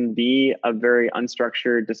what can be a very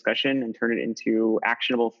unstructured discussion and turn it into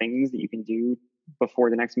actionable things that you can do before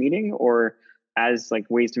the next meeting or as like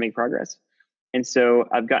ways to make progress. And so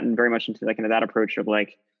I've gotten very much into like kind of that approach of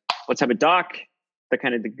like, let's have a doc, the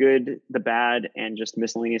kind of the good, the bad, and just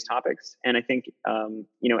miscellaneous topics. And I think,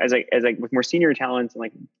 as I with more senior talent and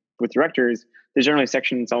like with directors, there's generally a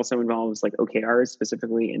section that also involves like OKRs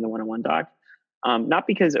specifically in the one-on-one doc. Not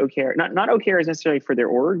because OKR, not OKRs necessarily for their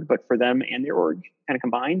org, but for them and their org kind of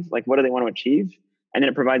combined. Like, what do they want to achieve? And then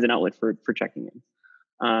it provides an outlet for checking in.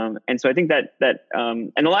 And so I think that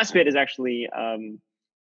and the last bit is actually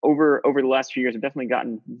over the last few years, I've definitely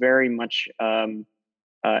gotten very much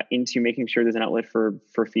into making sure there's an outlet for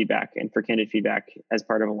feedback and for candid feedback as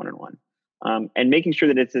part of a one-on-one, and making sure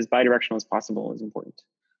that it's as bidirectional as possible is important.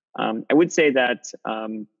 I would say that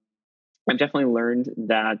I've definitely learned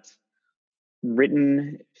that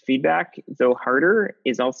written feedback, though harder,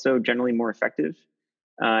 is also generally more effective.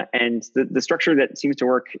 And the structure that seems to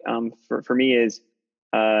work for me is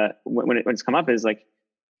when it's come up is like,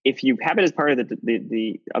 if you have it as part of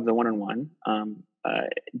the one-on-one,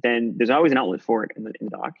 then there's always an outlet for it in the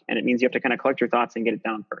doc, and it means you have to kind of collect your thoughts and get it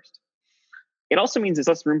down first. It also means there's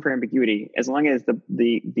less room for ambiguity, as long as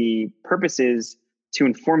the purpose is to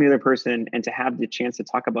inform the other person and to have the chance to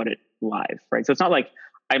talk about it live, right? So it's not like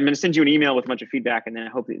I'm going to send you an email with a bunch of feedback and then I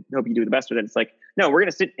hope you do the best with it. It's like, no, we're going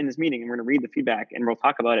to sit in this meeting and we're going to read the feedback and we'll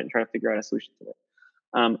talk about it and try to figure out a solution to it.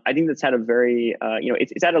 I think that's had a very,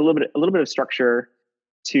 it's had a little bit of structure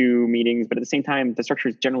to meetings, but at the same time, the structure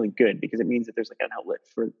is generally good because it means that there's like an outlet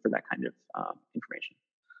for that kind of information.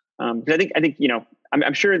 Because I think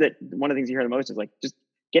I'm sure that one of the things you hear the most is like just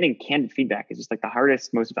getting candid feedback is just like the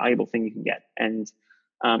hardest, most valuable thing you can get, and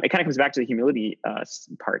it kind of comes back to the humility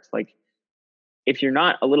part. Like, if you're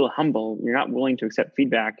not a little humble, you're not willing to accept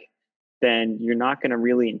feedback, then you're not going to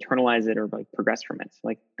really internalize it or like progress from it.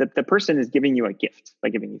 Like the person is giving you a gift by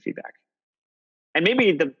giving you feedback, and maybe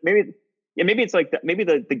it's like maybe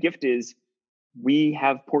the gift is we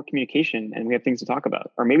have poor communication and we have things to talk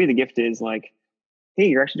about, or maybe the gift is like, hey,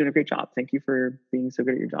 you're actually doing a great job. Thank you for being so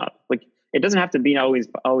good at your job. Like, it doesn't have to be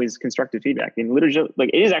always constructive feedback. In literature, like,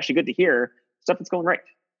 it is actually good to hear stuff that's going right.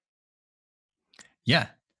 Yeah.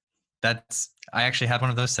 I actually had one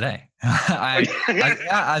of those today. I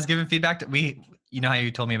was giving feedback to you know how you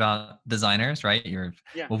told me about designers, right?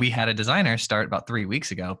 Well, we had a designer start about 3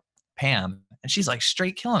 weeks ago, Pam, and she's like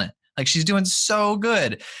straight killing it. Like, she's doing so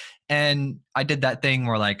good. And I did that thing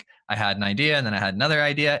where like I had an idea and then I had another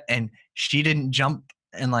idea, and she didn't jump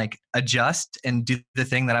and like adjust and do the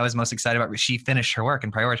thing that I was most excited about. She finished her work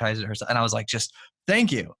and prioritized it herself. And I was like, just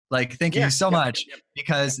thank you. Like, thank you so much,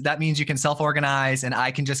 because that means you can self-organize and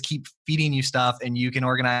I can just keep feeding you stuff and you can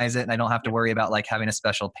organize it. And I don't have to worry about like having a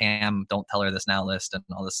special Pam, don't tell her this now list and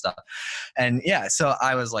all this stuff. And yeah, so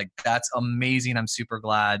I was like, that's amazing. I'm super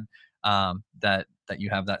glad that you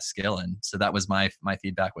have that skill. And so that was my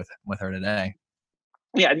feedback with her today.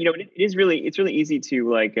 Yeah. It's really easy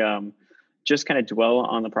to like, just kind of dwell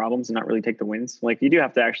on the problems and not really take the wins. Like, you do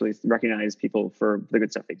have to actually recognize people for the good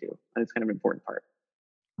stuff they do. And it's kind of an important part.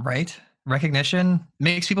 Right. Recognition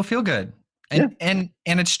makes people feel good. And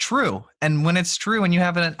it's true. And when it's true and you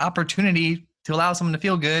have an opportunity to allow someone to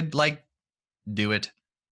feel good, like, do it.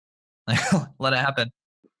 Let it happen.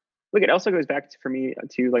 Look, it also goes back for me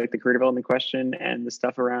to like the career development question and the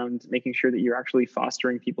stuff around making sure that you're actually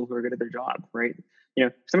fostering people who are good at their job, right?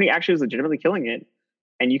 If somebody actually is legitimately killing it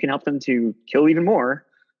and you can help them to kill even more,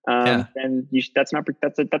 then that's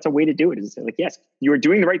a way to do it. Is like, yes, you are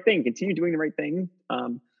doing the right thing. Continue doing the right thing.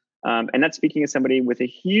 And that's speaking as somebody with a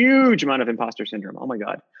huge amount of imposter syndrome. Oh my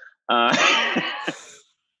God. I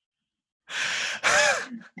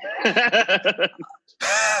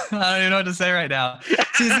don't even know what to say right now.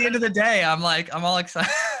 See, at the end of the day, I'm all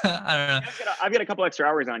excited. I don't know. I've got a couple extra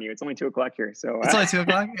hours on you. It's only 2:00 here. So it's only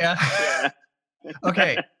 2:00. Yeah.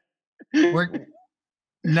 Okay. We're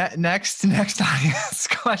next audience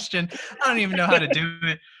question. I don't even know how to do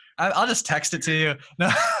it. I'll just text it to you. No.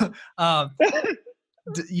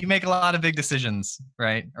 You make a lot of big decisions,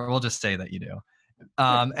 right? Or we'll just say that you do.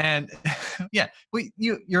 And yeah,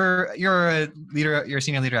 you're a leader. You're a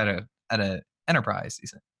senior leader at a enterprise,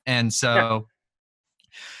 and so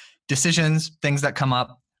decisions, things that come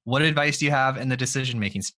up. What advice do you have in the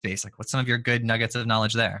decision-making space? Like, what's some of your good nuggets of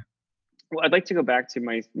knowledge there? Well, I'd like to go back to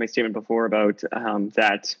my statement before about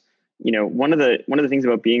that. One of the things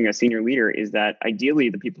about being a senior leader is that ideally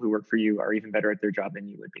the people who work for you are even better at their job than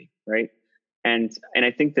you would be, right? And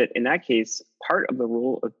I think that in that case, part of the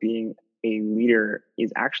role of being a leader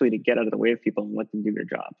is actually to get out of the way of people and let them do their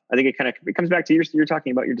job. I think it comes back to you're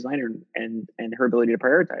talking about your designer and her ability to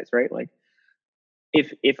prioritize, right? Like,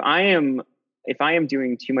 if I am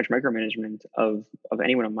doing too much micromanagement of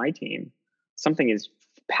anyone on my team, something is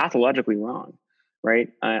pathologically wrong, right?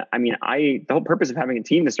 The whole purpose of having a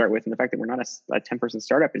team to start with, and the fact that we're not a 10-person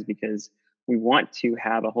startup, is because we want to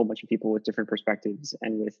have a whole bunch of people with different perspectives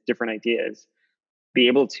and with different ideas be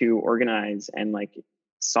able to organize and like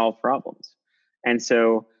solve problems. And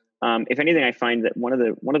so, if anything, I find that one of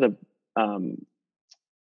the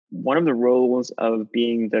roles of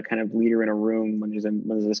being the kind of leader in a room when there's a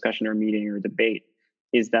discussion or a meeting or a debate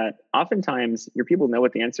is that oftentimes your people know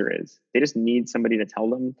what the answer is. They just need somebody to tell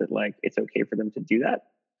them that like it's okay for them to do that,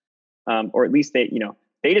 or at least they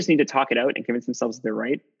just need to talk it out and convince themselves they're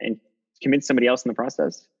right and convince somebody else in the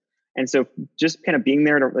process. And so just kind of being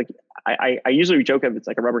there to like, I usually joke of it's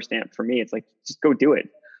like a rubber stamp for me. It's like, just go do it.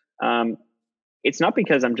 It's not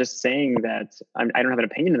because I'm just saying that I don't have an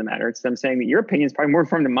opinion in the matter. It's I'm saying that your opinion is probably more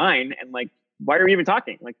informed than mine. And like, why are we even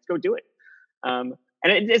talking? Like, let's go do it. And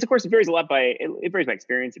it's, of course, it varies a lot it varies by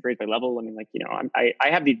experience. It varies by level. I mean, like, I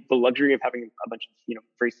have the luxury of having a bunch of,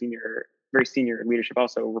 very senior leadership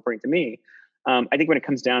also reporting to me. I think when it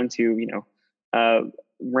comes down to,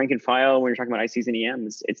 rank and file when you're talking about ICs and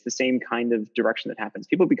EMs. It's the same kind of direction that happens.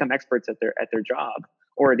 People become experts at their job,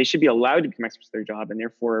 or they should be allowed to become experts at their job, and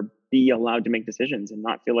therefore be allowed to make decisions and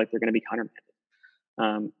not feel like they're going to be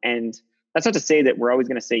countermanded. And that's not to say that we're always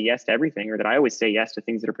going to say yes to everything, or that I always say yes to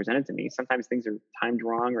things that are presented to me. Sometimes things are timed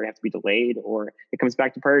wrong, or they have to be delayed, or it comes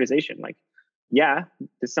back to prioritization. Like, yeah,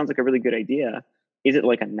 this sounds like a really good idea. Is it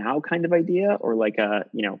like a now kind of idea, or like a,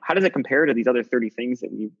 how does it compare to these other 30 things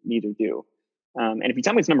that we need to do? And if you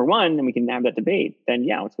tell me it's number one and we can have that debate, then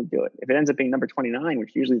yeah, let's go do it. If it ends up being number 29,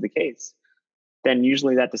 which usually is the case, then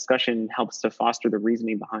usually that discussion helps to foster the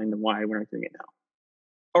reasoning behind the why we're not doing it now,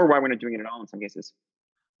 or why we're not doing it at all in some cases.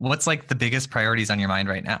 What's like the biggest priorities on your mind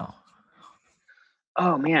right now?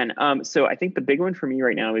 Oh man. So I think the big one for me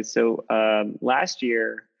right now is, last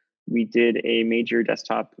year we did a major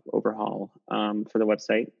desktop overhaul for the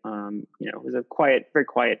website. It was a very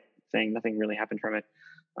quiet thing. Nothing really happened from it.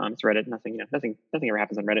 It's Reddit. Nothing ever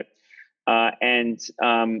happens on Reddit. And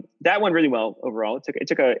that went really well overall. It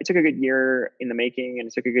took a good year in the making, and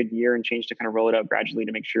it took a good year and change to kind of roll it out gradually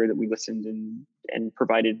to make sure that we listened and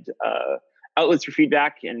provided outlets for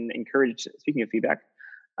feedback and encouraged. Speaking of feedback,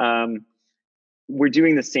 we're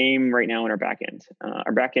doing the same right now in our backend.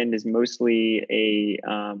 Our backend is mostly a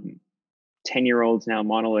 10-year-old now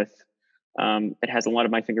monolith that has a lot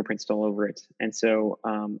of my fingerprints still over it. And so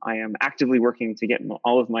I am actively working to get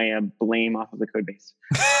all of my blame off of the code base.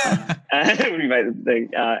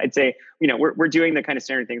 I'd say, we're doing the kind of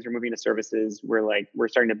standard things. We're moving to services. We're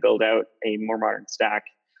starting to build out a more modern stack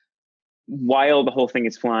while the whole thing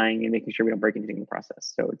is flying, and making sure we don't break anything in the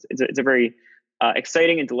process. So it's a very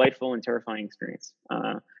exciting and delightful and terrifying experience.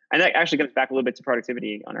 And that actually comes back a little bit to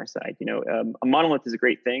productivity on our side. A monolith is a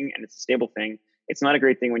great thing and it's a stable thing. It's not a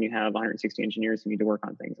great thing when you have 160 engineers who need to work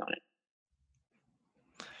on things on it.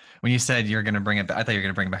 When you said you're going to bring it back, I thought you were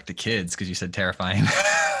going to bring it back to kids because you said terrifying.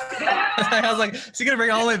 I was like, is he going to bring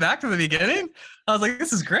it all the way back to the beginning? I was like,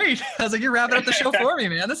 this is great. I was like, you're wrapping up the show for me,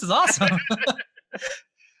 man. This is awesome.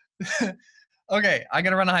 Okay, I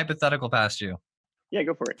got to run a hypothetical past you. Yeah,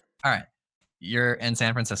 go for it. All right. You're in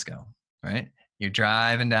San Francisco, right? You're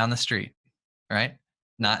driving down the street, right?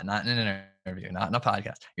 Not in an interview, not in a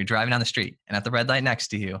podcast. You're driving down the street, and at the red light next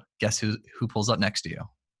to you, guess who pulls up next to you?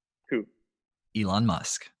 Who? Elon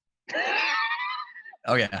Musk.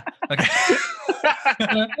 Oh yeah. Okay.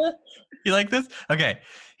 You like this? Okay.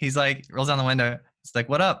 He's like, rolls down the window. It's like,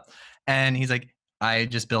 what up? And he's like, I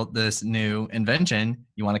just built this new invention.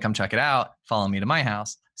 You want to come check it out? Follow me to my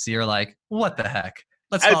house. So you're like, what the heck?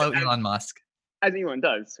 Let's follow Elon Musk. As anyone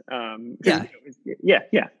does. Yeah.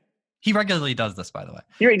 Yeah. He regularly does this, by the way.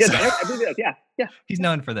 He really does. I believe it. Yeah. He's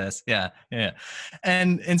known for this. Yeah.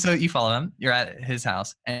 And so you follow him. You're at his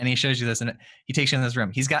house, and he shows you this, and he takes you in this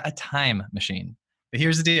room. He's got a time machine. But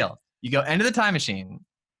here's the deal. You go into the time machine,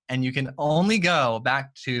 and you can only go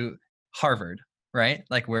back to Harvard, right?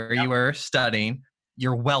 Like where you were studying.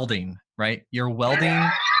 You're welding, right? You're welding.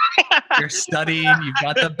 You're studying. You've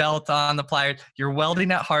got the belt on, the pliers. You're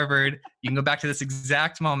welding at Harvard. You can go back to this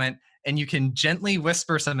exact moment, and you can gently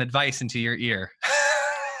whisper some advice into your ear.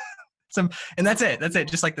 And that's it. That's it.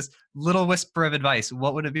 Just like this little whisper of advice.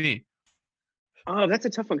 What would it be? Oh, that's a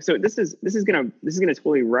tough one. So this is gonna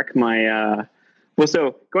totally wreck my.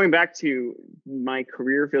 So going back to my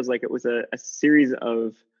career feels like it was a series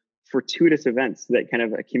of fortuitous events that kind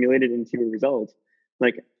of accumulated into a result.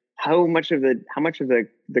 Like how much of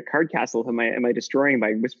the card castle am I destroying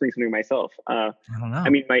by whispering something to myself? I don't know. I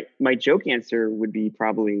mean, my joke answer would be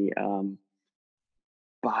probably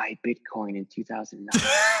buy Bitcoin in 2009.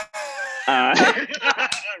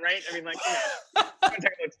 Right? I mean, like,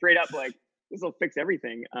 straight up, like this will fix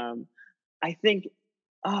everything. I think.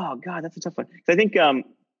 Oh God, that's a tough one. So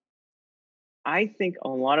I think a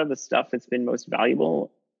lot of the stuff that's been most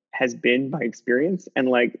valuable has been by experience, and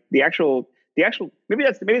like the actual maybe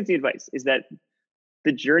that's the advice is that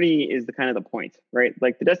the journey is the kind of the point, right?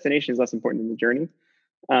 Like the destination is less important than the journey,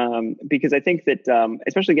 because I think that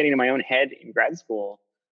especially getting in my own head in grad school,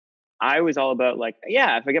 I was all about like,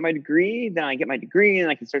 yeah, if I get my degree, then I get my degree, and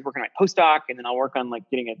I can start working on my postdoc, and then I'll work on like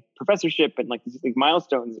getting a professorship and like these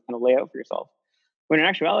milestones that kind of lay out for yourself. When in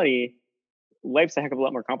actuality, life's a heck of a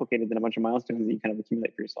lot more complicated than a bunch of milestones that you kind of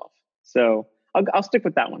accumulate for yourself. So I'll stick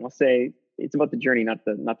with that one. I'll say it's about the journey, not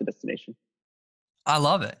the destination. I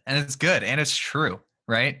love it, and it's good, and it's true,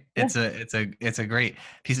 right? Yeah. It's a great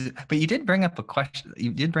piece. But you did bring up a question.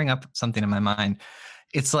 You did bring up something in my mind.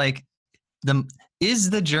 It's like here's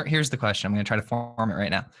the question. I'm going to try to form it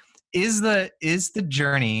right now. Is the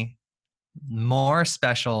journey more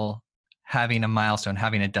special having a milestone,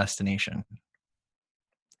 having a destination?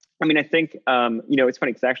 I mean, I think it's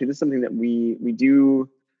funny because actually this is something that we do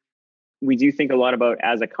think a lot about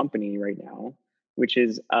as a company right now, which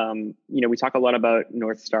is we talk a lot about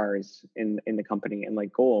North Stars in the company and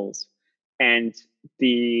like goals. And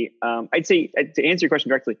I'd say to answer your question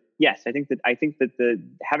directly, yes, I think that the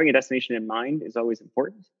having a destination in mind is always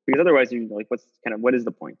important, because otherwise you're like, what is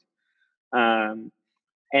the point? And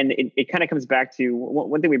it kind of comes back to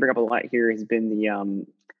one thing we bring up a lot here has been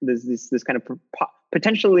this kind of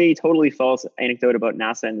potentially totally false anecdote about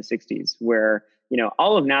NASA in the 60s, where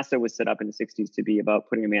all of NASA was set up in the 60s to be about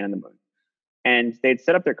putting a man on the moon. And they'd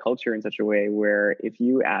set up their culture in such a way where if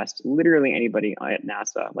you asked literally anybody at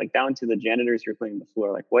NASA, like down to the janitors who are cleaning the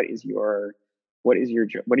floor, like, what are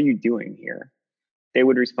you doing here? They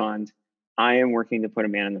would respond, I am working to put a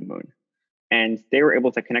man on the moon. And they were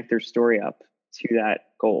able to connect their story up to that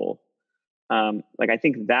goal. I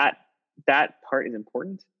think that part is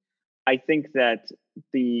important. I think that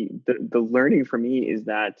the learning for me is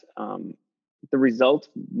that the result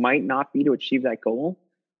might not be to achieve that goal,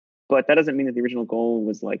 but that doesn't mean that the original goal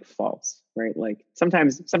was like false, right? Like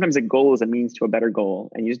sometimes a goal is a means to a better goal,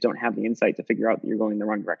 and you just don't have the insight to figure out that you're going in the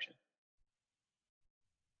wrong direction.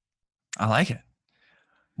 I like it.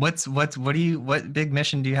 What big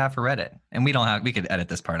mission do you have for Reddit? And we could edit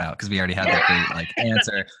this part out because we already had that great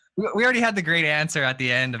answer. We already had the great answer at the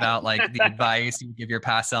end about like the advice you give your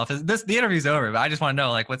past self. The interview's over, but I just want to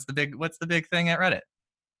know, like, what's the big thing at Reddit?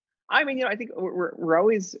 I mean, I think we're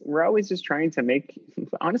always just trying to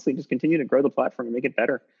honestly, just continue to grow the platform and make it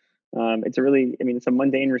better. It's a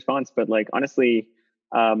mundane response, but like, honestly,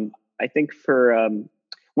 I think for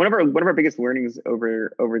one of our biggest learnings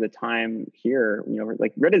over the time here,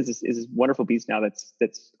 like Reddit is this wonderful beast now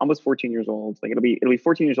that's almost 14 years old. Like it'll be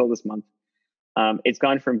 14 years old this month. It's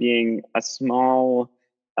gone from being a small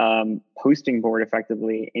posting board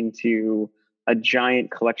effectively into a giant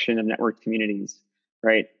collection of networked communities.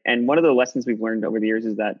 Right. And one of the lessons we've learned over the years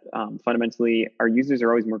is that fundamentally our users are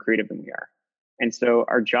always more creative than we are. And so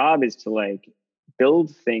our job is to like build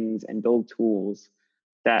things and build tools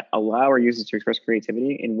that allow our users to express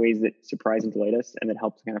creativity in ways that surprise and delight us, and that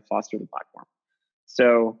help to kind of foster the platform.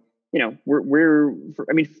 So, for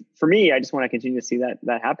me, I just want to continue to see that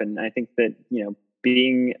happen. And I think that,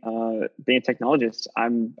 being a technologist, I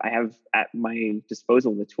have at my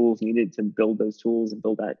disposal the tools needed to build those tools and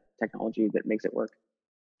build that technology that makes it work.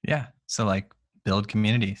 Yeah. So like build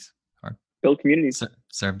communities or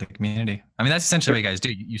serve the community. I mean, that's essentially what you guys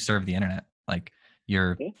do. You serve the internet. Like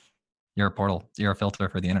you're a portal, you're a filter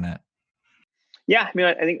for the internet. Yeah. I mean,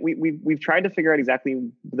 I think we've tried to figure out exactly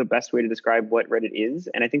the best way to describe what Reddit is.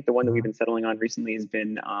 And I think the one that we've been settling on recently has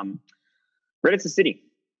been Reddit's a city.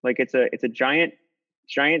 Like it's a giant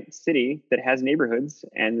city that has neighborhoods,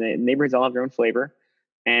 and the neighborhoods all have their own flavor.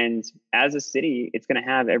 And as a city, it's going to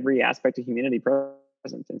have every aspect of humanity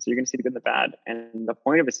present. And so you're going to see the good and the bad. And the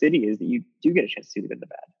point of a city is that you do get a chance to see the good and the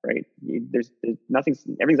bad, right? There's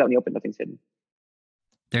everything's out in the open, nothing's hidden.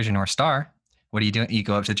 There's your North Star. What are you doing? You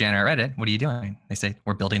go up to the janitor at Reddit. What are you doing? They say,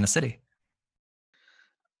 we're building the city.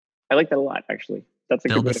 I like that a lot, actually. That's a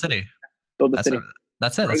build good the city. Build the city.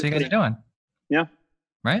 That's it. That's what you guys are doing. Yeah.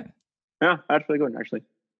 Right? Yeah, that's really good, actually.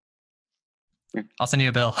 Yeah. I'll send you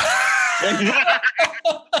a bill.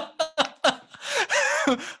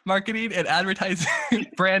 Marketing and advertising,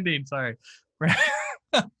 branding. Sorry.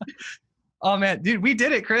 Oh man, dude, we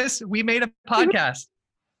did it, Chris. We made a podcast.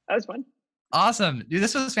 That was fun. Awesome. Dude,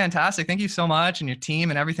 this was fantastic. Thank you so much, and your team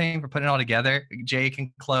and everything for putting it all together. Jake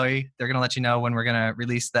and Chloe, they're going to let you know when we're going to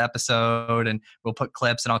release the episode, and we'll put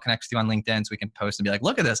clips, and I'll connect with you on LinkedIn so we can post and be like,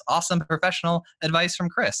 look at this awesome professional advice from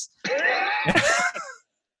Chris.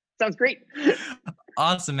 Sounds great.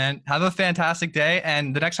 Awesome, man. Have a fantastic day.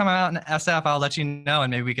 And the next time I'm out in SF, I'll let you know,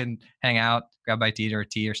 and maybe we can hang out, grab a bite to eat or a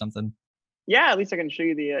tea or something. Yeah, at least I can show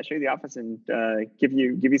you the office and give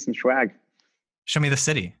you some swag. Show me the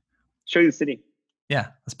city. Show you the city. Yeah,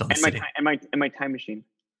 let's build the city. And my time machine.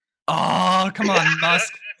 Oh, come on,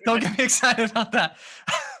 Musk. Don't get me excited about that.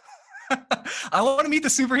 I want to meet the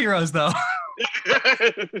superheroes, though.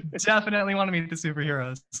 Definitely want to meet the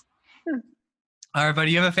superheroes. All right,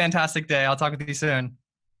 buddy. You have a fantastic day. I'll talk with you soon.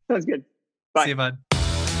 Sounds good. Bye. See you, bud.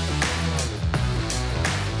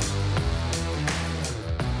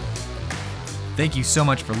 Thank you so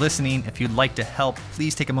much for listening. If you'd like to help,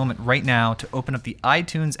 please take a moment right now to open up the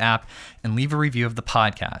iTunes app and leave a review of the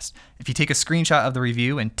podcast. If you take a screenshot of the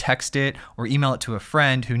review and text it or email it to a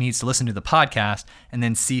friend who needs to listen to the podcast, and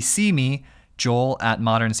then CC me,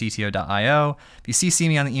 joel@moderncto.io. If you CC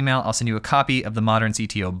me on the email, I'll send you a copy of the Modern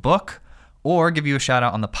CTO book or give you a shout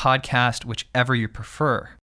out on the podcast, whichever you prefer.